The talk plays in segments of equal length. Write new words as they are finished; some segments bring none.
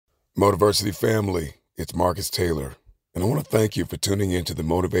Motiversity family, it's Marcus Taylor, and I want to thank you for tuning into the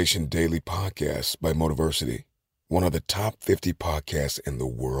Motivation Daily Podcast by Motiversity, one of the top 50 podcasts in the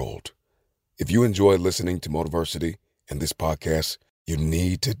world. If you enjoy listening to Motiversity and this podcast, you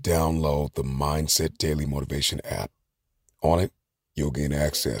need to download the Mindset Daily Motivation app. On it, you'll gain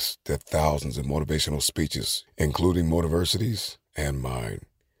access to thousands of motivational speeches, including Motiversity's and mine.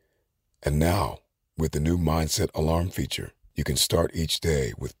 And now, with the new Mindset Alarm feature, you can start each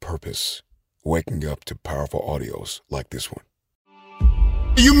day with purpose, waking up to powerful audios like this one.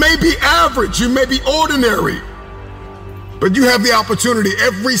 You may be average, you may be ordinary, but you have the opportunity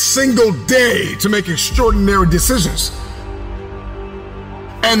every single day to make extraordinary decisions.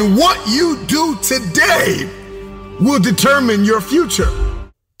 And what you do today will determine your future.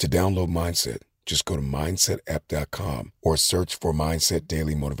 To download Mindset, just go to mindsetapp.com or search for Mindset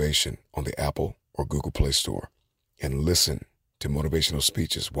Daily Motivation on the Apple or Google Play Store and listen to motivational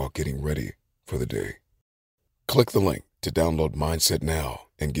speeches while getting ready for the day. Click the link to download Mindset now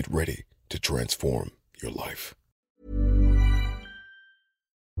and get ready to transform your life.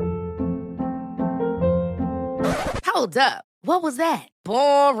 Hold up. What was that?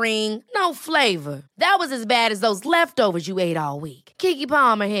 Boring. No flavor. That was as bad as those leftovers you ate all week. Keke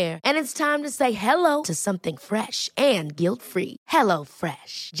Palmer here, and it's time to say hello to something fresh and guilt-free. Hello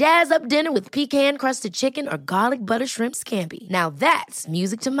Fresh. Jazz up dinner with pecan-crusted chicken or garlic butter shrimp scampi. Now that's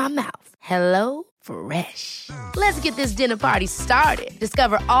music to my mouth. Hello Fresh. Let's get this dinner party started.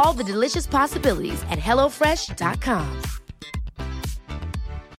 Discover all the delicious possibilities at hellofresh.com.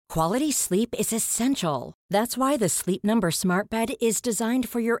 Quality sleep is essential. That's why the Sleep Number Smart Bed is designed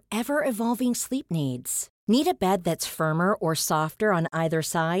for your ever-evolving sleep needs. Need a bed that's firmer or softer on either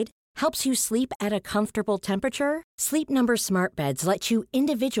side? Helps you sleep at a comfortable temperature? Sleep Number Smart Beds let you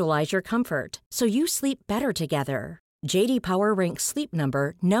individualize your comfort, so you sleep better together. J.D. Power ranks Sleep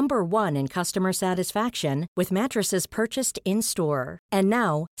Number number 1 in customer satisfaction with mattresses purchased in-store. And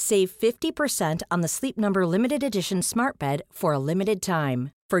now, save 50% on the Sleep Number Limited Edition Smart Bed for a limited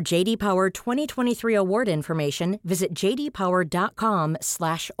time. For J.D. Power 2023 award information, visit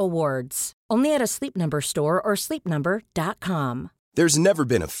jdpower.com/awards. Only at a Sleep Number store or sleepnumber.com. There's never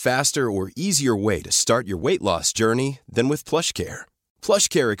been a faster or easier way to start your weight loss journey than with PlushCare.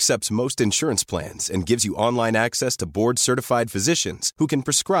 PlushCare accepts most insurance plans and gives you online access to board-certified physicians who can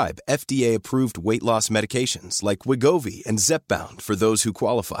prescribe FDA-approved weight loss medications like Wegovy and Zepbound for those who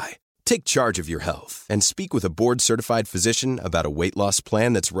qualify. Take charge of your health and speak with a board-certified physician about a weight loss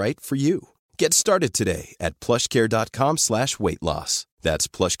plan that's right for you. Get started today at plushcare.com/weight loss. That's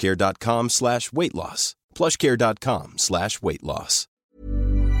plushcare.com/weight loss. plushcare.com/weight loss.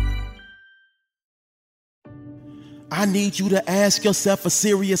 I need you to ask yourself a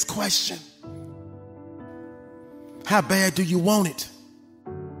serious question. How bad do you want it?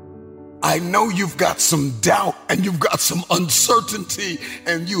 I know you've got some doubt and you've got some uncertainty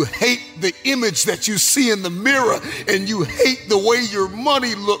and you hate the image that you see in the mirror and you hate the way your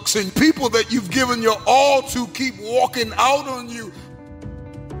money looks and people that you've given your all to keep walking out on you.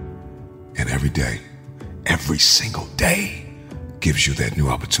 And every day, every single day, gives you that new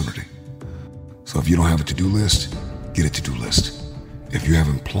opportunity. So if you don't have a to-do list, get a to-do list. If you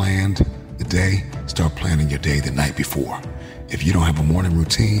haven't planned the day, start planning your day the night before. If you don't have a morning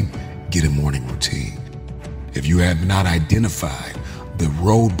routine, get a morning routine. If you have not identified the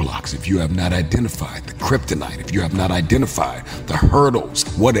roadblocks, if you have not identified the kryptonite, if you have not identified the hurdles,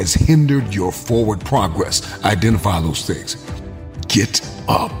 what has hindered your forward progress, identify those things. Get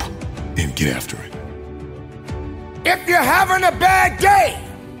up and get after it. If you're having a bad day,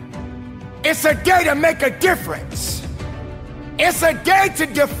 it's a day to make a difference. It's a day to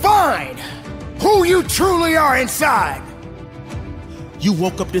define who you truly are inside. You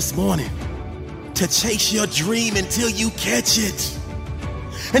woke up this morning to chase your dream until you catch it.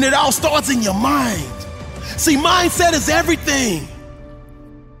 And it all starts in your mind. See, mindset is everything.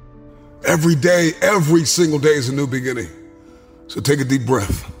 Every day, every single day is a new beginning. So take a deep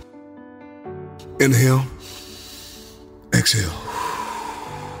breath. Inhale, exhale.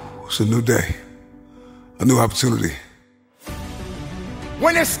 It's a new day, a new opportunity.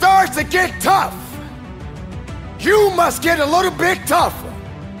 When it starts to get tough, you must get a little bit tougher.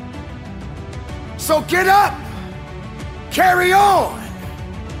 So get up, carry on,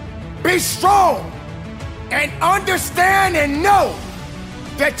 be strong, and understand and know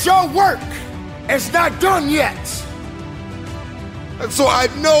that your work is not done yet. And so I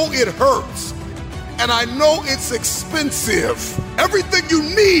know it hurts, and I know it's expensive. Everything you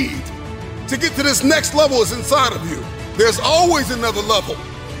need to get to this next level is inside of you. There's always another level.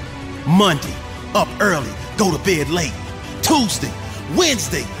 Monday, up early, go to bed late. Tuesday,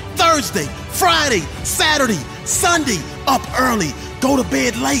 Wednesday, Thursday, Friday, Saturday, Sunday, up early, go to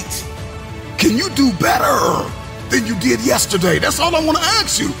bed late. Can you do better than you did yesterday? That's all I want to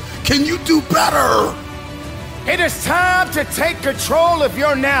ask you. Can you do better? It is time to take control of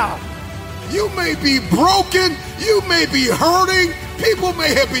your now. You may be broken, you may be hurting, people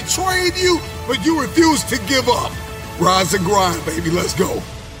may have betrayed you, but you refuse to give up. Rise and grind, baby, let's go.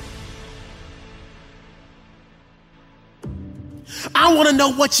 I want to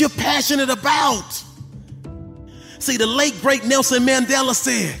know what you're passionate about. See, the late, great Nelson Mandela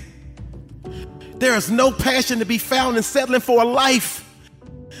said, there is no passion to be found in settling for a life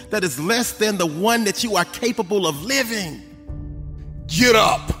that is less than the one that you are capable of living. Get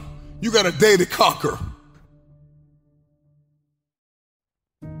up. You got a day to conquer.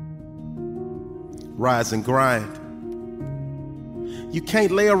 Rise and grind. You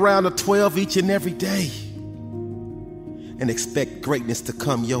can't lay around a 12 each and every day and expect greatness to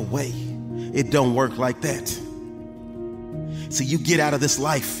come your way. It don't work like that. So you get out of this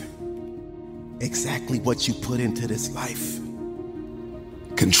life exactly what you put into this life.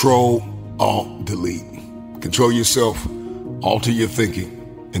 Control, Alt, delete. Control yourself, alter your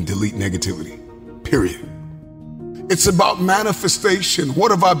thinking, and delete negativity. Period. It's about manifestation.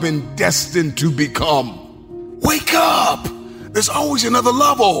 What have I been destined to become? Wake up! There's always another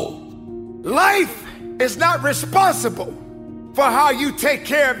level. Life is not responsible for how you take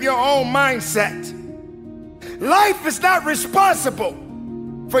care of your own mindset. Life is not responsible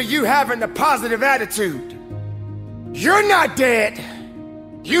for you having a positive attitude. You're not dead.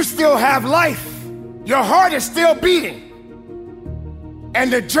 You still have life. Your heart is still beating.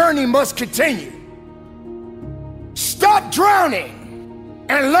 And the journey must continue. Stop drowning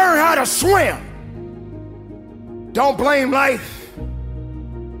and learn how to swim. Don't blame life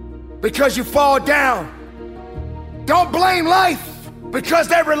because you fall down. Don't blame life because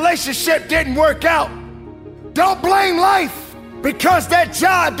that relationship didn't work out. Don't blame life because that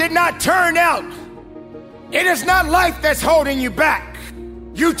job did not turn out. It is not life that's holding you back.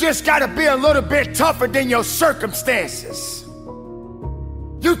 You just gotta be a little bit tougher than your circumstances.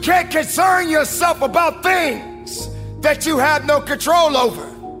 You can't concern yourself about things that you have no control over.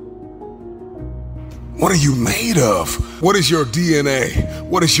 What are you made of? What is your DNA?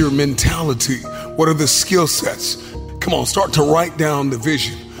 What is your mentality? What are the skill sets? Come on, start to write down the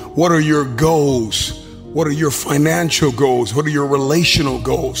vision. What are your goals? What are your financial goals? What are your relational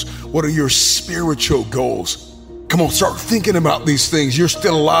goals? What are your spiritual goals? Come on, start thinking about these things. You're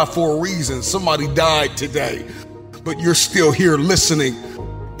still alive for a reason. Somebody died today, but you're still here listening.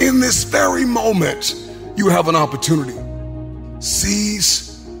 In this very moment, you have an opportunity.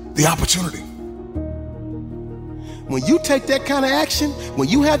 Seize the opportunity. When you take that kind of action, when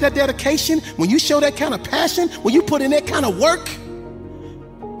you have that dedication, when you show that kind of passion, when you put in that kind of work,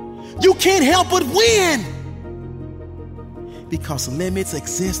 you can't help but win. Because limits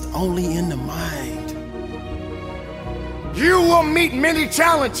exist only in the mind. You will meet many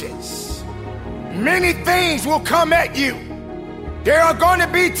challenges. Many things will come at you. There are going to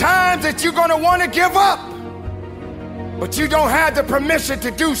be times that you're going to want to give up, but you don't have the permission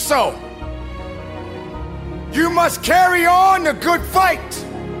to do so. You must carry on the good fight.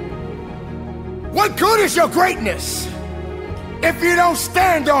 What good is your greatness if you don't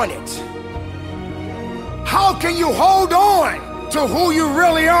stand on it? How can you hold on to who you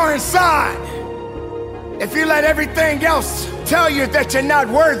really are inside if you let everything else tell you that you're not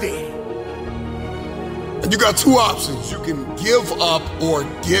worthy? And you got two options. You can give up or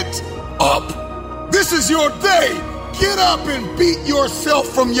get up. This is your day. Get up and beat yourself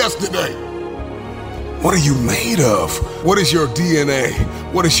from yesterday. What are you made of? What is your DNA?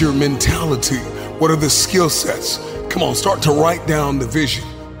 What is your mentality? What are the skill sets? Come on, start to write down the vision.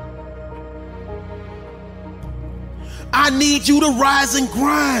 I need you to rise and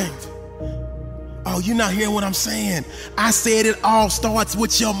grind. Oh, you're not hearing what I'm saying. I said it all starts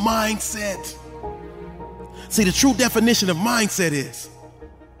with your mindset. See, the true definition of mindset is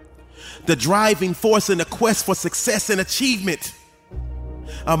the driving force in the quest for success and achievement.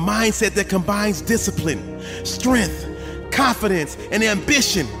 A mindset that combines discipline, strength, confidence, and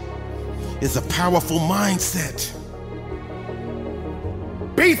ambition is a powerful mindset.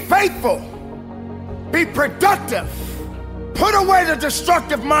 Be faithful. Be productive. Put away the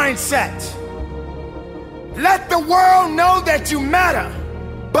destructive mindset. Let the world know that you matter.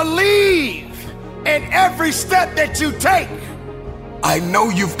 Believe in every step that you take. I know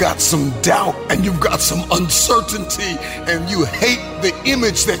you've got some doubt and you've got some uncertainty and you hate the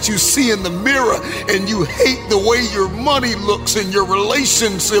image that you see in the mirror and you hate the way your money looks and your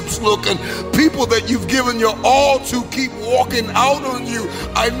relationships look and people that you've given your all to keep walking out on you.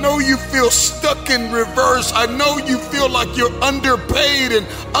 I know you feel stuck in reverse. I know you feel like you're underpaid and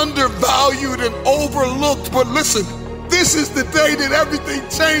undervalued and overlooked. But listen, this is the day that everything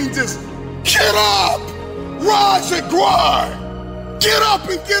changes. Get up! Rise and grind! Get up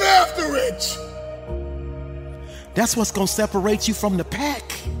and get after it! That's what's gonna separate you from the pack.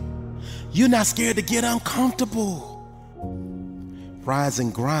 You're not scared to get uncomfortable. Rise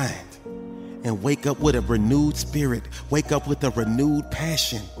and grind and wake up with a renewed spirit. Wake up with a renewed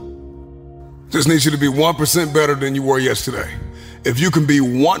passion. Just need you to be 1% better than you were yesterday. If you can be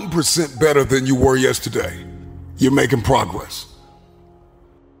 1% better than you were yesterday, you're making progress.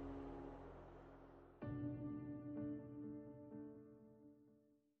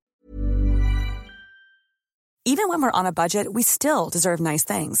 Even when we're on a budget, we still deserve nice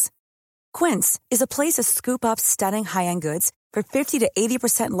things. Quince is a place to scoop up stunning high-end goods for 50 to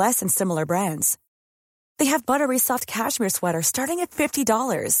 80% less than similar brands. They have buttery soft cashmere sweaters starting at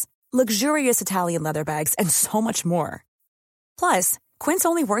 $50, luxurious Italian leather bags, and so much more. Plus, Quince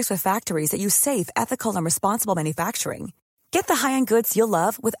only works with factories that use safe, ethical, and responsible manufacturing. Get the high-end goods you'll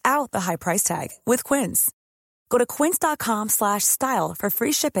love without the high price tag with Quince. Go to quince.com/style for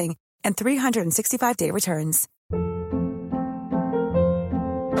free shipping and 365-day returns.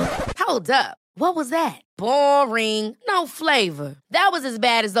 Hold up. What was that? Boring. No flavor. That was as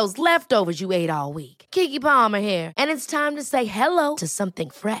bad as those leftovers you ate all week. Keke Palmer here, and it's time to say hello to something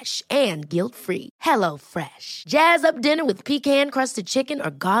fresh and guilt-free. Hello Fresh. Jazz up dinner with pecan-crusted chicken or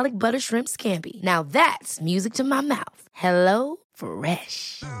garlic butter shrimp scampi. Now that's music to my mouth. Hello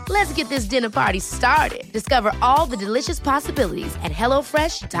Fresh. Let's get this dinner party started. Discover all the delicious possibilities at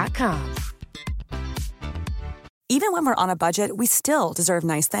HelloFresh.com. Even when we're on a budget, we still deserve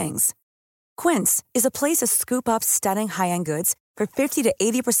nice things. Quince is a place to scoop up stunning high-end goods for 50 to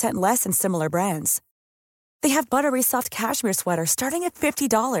 80% less than similar brands. They have buttery soft cashmere sweaters starting at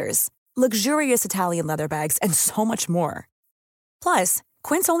 $50, luxurious Italian leather bags, and so much more. Plus,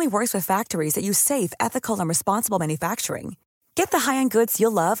 Quince only works with factories that use safe, ethical, and responsible manufacturing. Get the high-end goods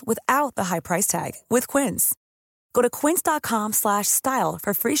you'll love without the high price tag with Quince. Go to quince.com/style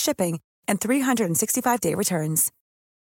for free shipping and 365-day returns.